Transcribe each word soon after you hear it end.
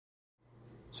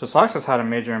So Socks has had a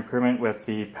major improvement with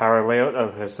the power layout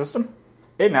of his system.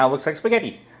 It now looks like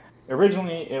spaghetti.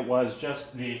 Originally it was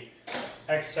just the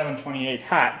X728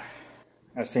 hat,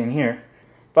 as seen here,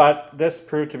 but this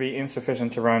proved to be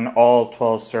insufficient to run all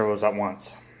 12 servos at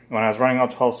once. When I was running all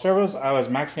 12 servos, I was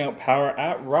maxing out power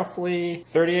at roughly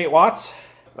 38 watts.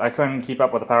 I couldn't keep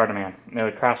up with the power demand. It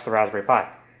would crash the Raspberry Pi.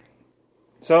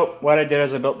 So what I did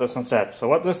is I built this instead. So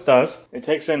what this does, it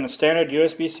takes in a standard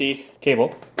USB-C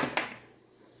cable,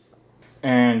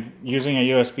 and using a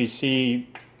USB-C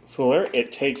fooler,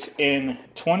 it takes in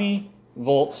 20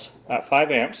 volts at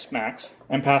 5 amps max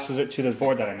and passes it to this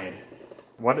board that I made.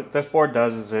 What this board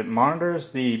does is it monitors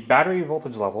the battery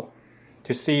voltage level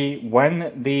to see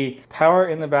when the power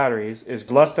in the batteries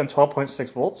is less than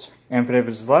 12.6 volts. And if it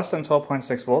is less than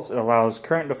 12.6 volts, it allows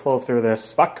current to flow through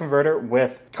this buck converter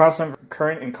with constant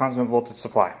current and constant voltage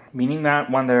supply. Meaning that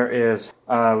when there is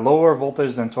lower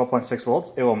voltage than 12.6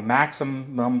 volts, it will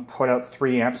maximum put out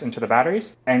 3 amps into the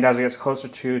batteries. And as it gets closer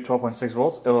to 12.6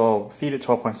 volts, it will feed it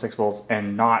 12.6 volts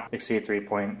and not exceed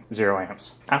 3.0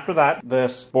 amps. After that,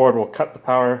 this board will cut the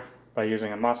power by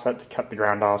using a MOSFET to cut the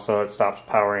ground off so it stops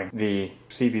powering the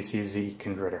CVCZ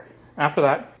converter. After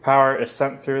that, power is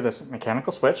sent through this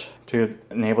mechanical switch to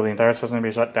enable the entire system to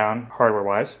be shut down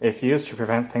hardware-wise. It's used to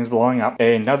prevent things blowing up.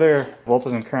 Another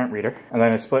voltage and current reader, and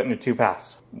then it's split into 2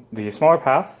 paths. The smaller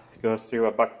path goes through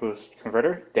a buck boost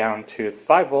converter down to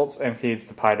 5 volts and feeds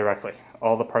the Pi directly.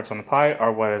 All the parts on the Pi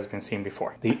are what has been seen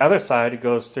before. The other side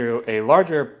goes through a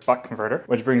larger buck converter,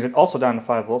 which brings it also down to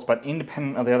 5 volts, but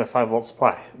independent of the other 5 volt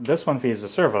supply. This one feeds the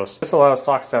servos. This allows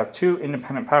Socks to have 2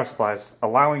 independent power supplies,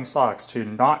 allowing Socks to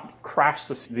not crash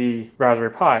the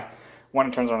Raspberry Pi when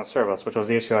it turns on the servos, which was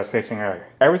the issue I was facing earlier.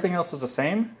 Everything else is the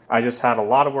same. I just had a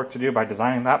lot of work to do by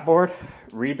designing that board,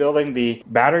 rebuilding the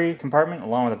battery compartment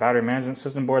along with the battery management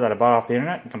system board that I bought off the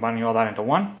internet, and combining all that into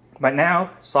one. But now,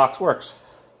 Socks works.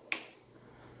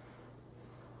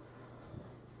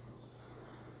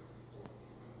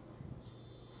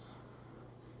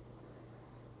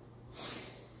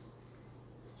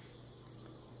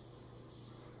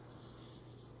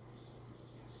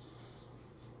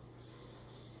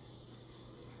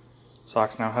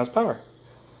 Socks now has power.